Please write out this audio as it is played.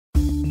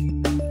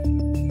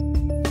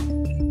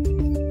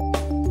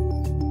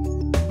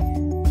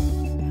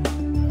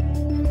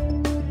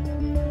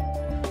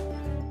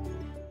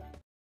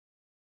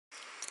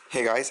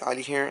Hey guys,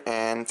 Ali here,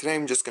 and today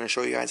I'm just going to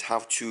show you guys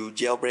how to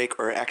jailbreak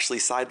or actually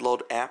sideload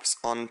apps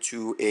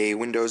onto a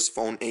Windows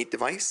Phone 8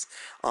 device.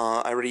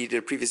 I already did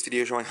a previous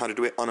video showing how to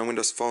do it on a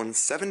Windows Phone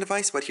 7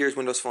 device, but here's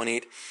Windows Phone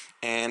 8,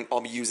 and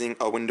I'll be using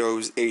a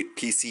Windows 8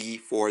 PC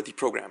for the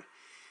program.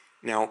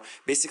 Now,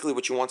 basically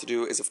what you want to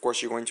do is, of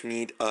course, you're going to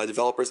need a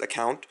developer's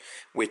account,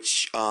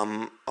 which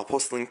I'll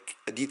post a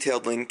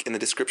detailed link in the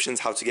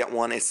descriptions how to get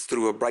one. It's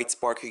through a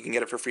Dreamspark. You can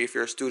get it for free if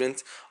you're a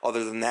student.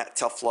 Other than that,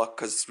 tough luck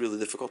because it's really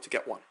difficult to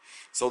get one.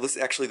 So this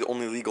is actually the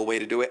only legal way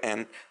to do it,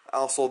 and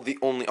also the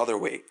only other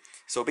way.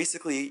 So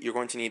basically, you're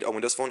going to need a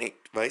Windows Phone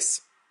 8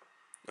 device,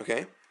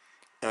 okay?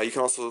 You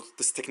can also,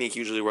 this technique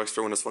usually works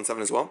for Windows Phone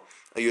 7 as well,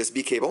 a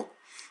USB cable,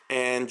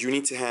 and you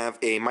need to have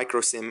a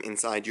micro SIM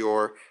inside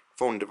your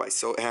phone device,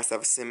 so it has to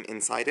have a SIM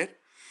inside it,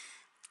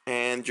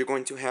 and you're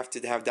going to have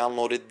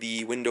downloaded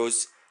the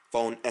Windows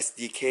Phone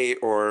SDK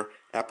or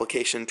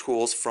application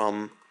tools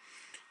from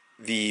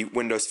the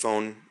Windows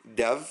Phone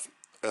dev.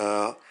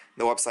 The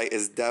website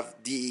is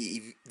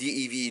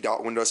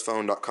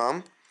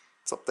dev.windowsphone.com.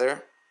 It's up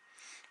there,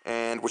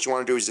 and what you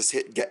want to do is just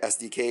hit get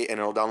SDK and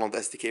it'll download the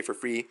SDK for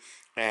free,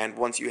 and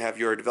once you have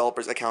your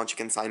developer's account you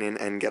can sign in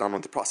and get on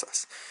with the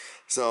process.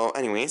 So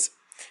anyways,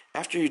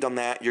 after you've done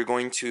that, you're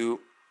going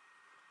to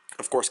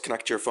of course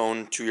connect your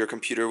phone to your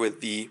computer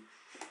with the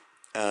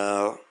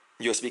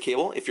USB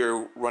cable. If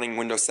you're running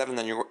Windows 7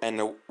 then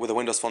with a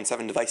Windows Phone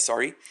 7 device,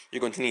 you're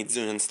going to need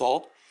Zune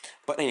installed.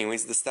 But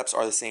anyways, the steps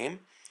are the same.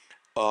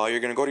 You're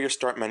going to go to your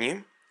start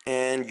menu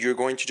and you're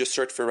going to just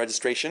search for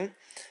registration.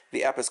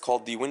 The app is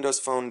called the Windows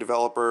Phone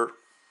Developer,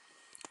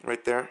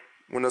 right there,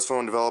 Windows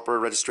Phone Developer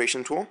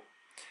Registration Tool.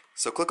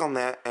 So click on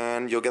that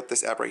and you'll get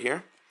this app right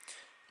here,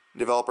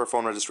 Developer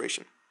Phone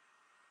Registration.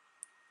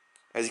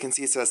 As you can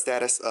see, it says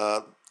status.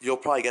 You'll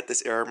probably get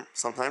this error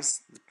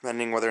sometimes,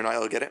 depending whether or not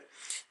you'll get it.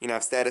 You can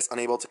have status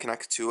unable to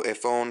connect to a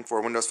phone for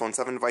Windows Phone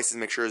 7 devices.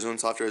 Make sure Zune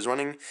software is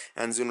running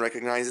and Zune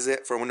recognizes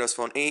it. For Windows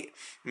Phone 8,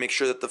 make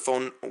sure that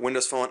the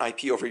Windows Phone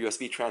IP over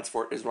USB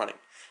transport is running.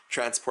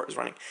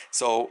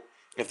 So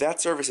if that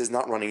service is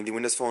not running, the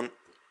Windows Phone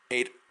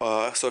 8,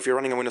 so if you're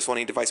running a Windows Phone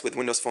 8 device with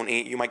Windows Phone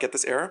 8, you might get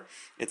this error.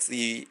 It's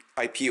the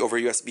IP over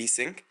USB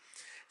sync.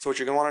 So what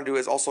you're going to want to do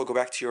is also go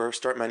back to your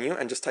start menu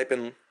and just type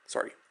in,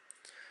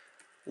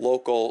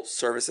 local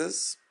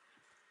services.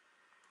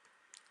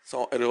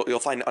 So you'll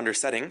find it under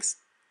settings.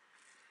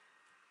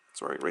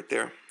 Right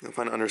there. You'll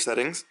find it under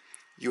settings.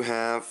 You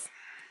have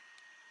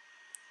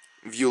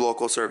view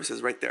local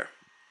services right there.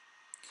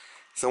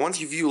 So once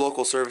you view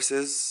local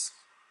services,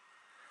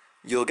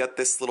 you'll get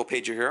this little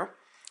page here.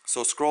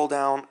 So scroll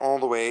down all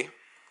the way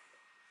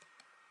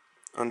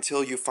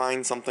until you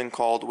find something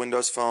called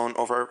Windows Phone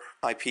over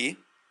IP.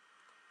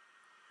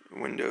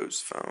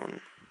 Windows Phone.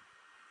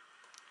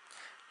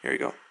 Here you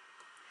go.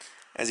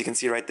 As you can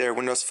see right there,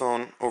 Windows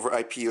Phone over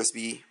IP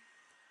USB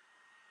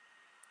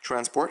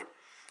transport.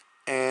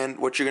 And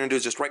what you're going to do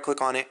is just right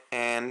click on it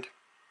and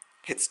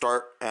hit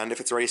start, and if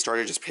it's already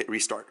started, just hit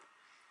restart.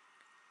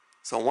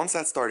 So once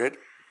that's started,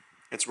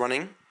 it's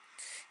running,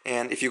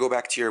 and if you go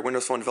back to your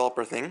Windows Phone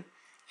developer thing,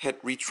 hit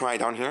retry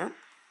down here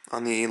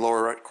on the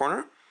lower right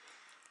corner.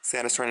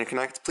 Status trying to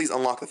connect. Please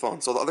unlock the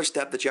phone. So the other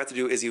step that you have to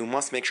do is you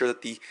must make sure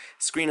that the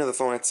screen of the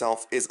phone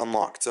itself is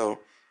unlocked. So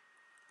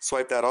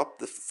swipe that up.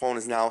 The phone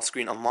is now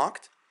screen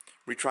unlocked.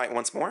 Retry it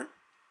once more.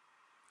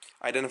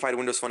 Identify the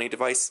Windows Phone 8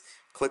 device.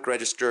 Click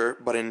register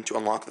button to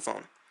unlock the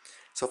phone.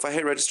 So if I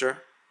hit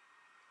register,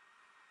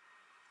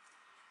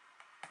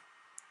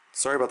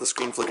 sorry about the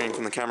screen flickering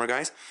from the camera,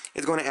 guys.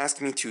 It's going to ask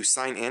me to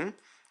sign in.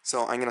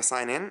 So I'm going to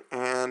sign in,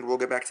 and we'll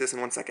get back to this in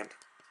 1 second.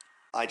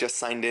 I just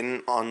signed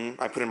in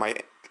I put in my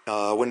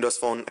Windows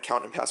Phone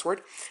account and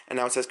password, and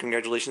now it says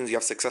congratulations, you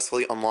have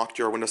successfully unlocked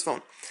your Windows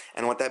Phone.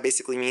 And what that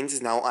basically means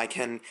is now I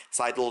can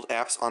sideload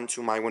apps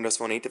onto my Windows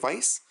Phone 8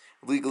 device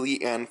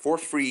legally and for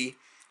free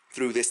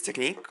through this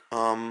technique.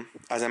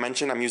 As I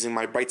mentioned, I'm using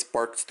my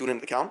Dreamspark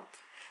student account.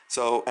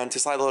 So, and to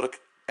sideload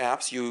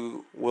apps,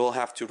 you will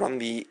have to run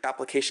the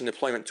application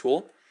deployment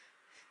tool.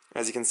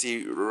 As you can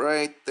see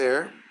right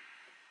there,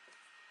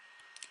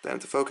 down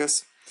to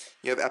focus,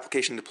 you have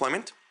application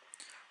deployment.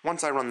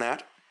 Once I run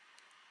that,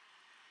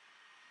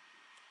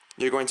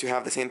 you're going to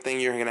have the same thing.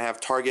 You're going to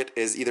have target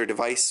is either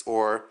device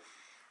and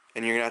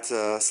you're going to have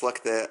to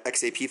select the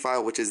XAP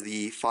file, which is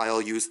the file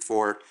used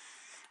for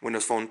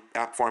Windows Phone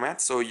app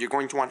format. So you're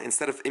going to want,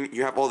 instead of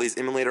you have all these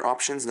emulator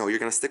options, no, you're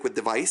going to stick with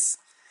device,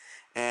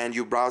 and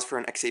you browse for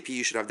an XAP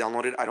you should have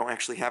downloaded. I don't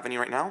actually have any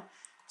right now,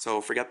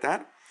 so forget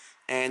that.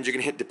 And you're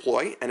going to hit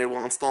deploy, and it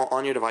will install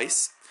on your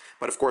device.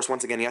 But of course,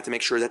 once again, you have to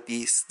make sure that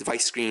the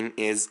device screen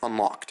is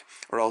unlocked,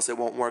 or else it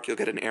won't work. You'll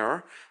get an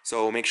error.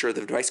 So make sure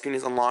the device screen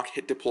is unlocked,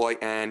 hit deploy,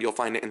 and you'll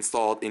find it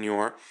installed in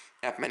your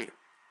app menu.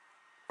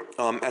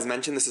 As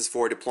mentioned, this is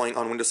for deploying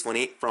on Windows Phone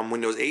 8 from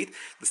Windows 8.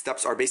 The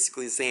steps are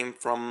basically the same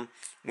from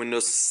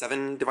Windows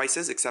 7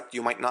 devices, except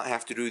you might not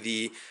have to do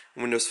the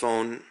Windows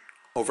Phone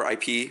over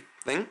IP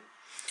thing.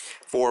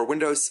 For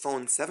Windows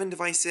Phone 7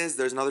 devices,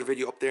 there's another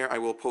video up there. I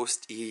will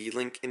post a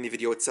link in the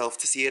video itself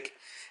to see it.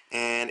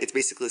 And it's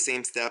basically the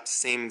same steps,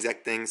 same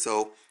exact thing.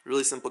 So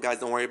really simple, guys.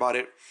 Don't worry about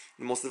it.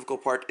 The most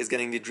difficult part is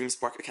getting the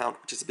Dreamspark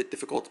account, which is a bit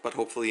difficult, but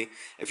hopefully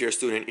if you're a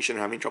student, you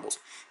shouldn't have any troubles.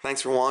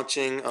 Thanks for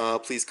watching.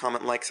 Please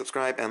comment, like,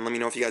 subscribe, and let me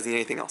know if you guys need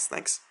anything else.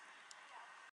 Thanks.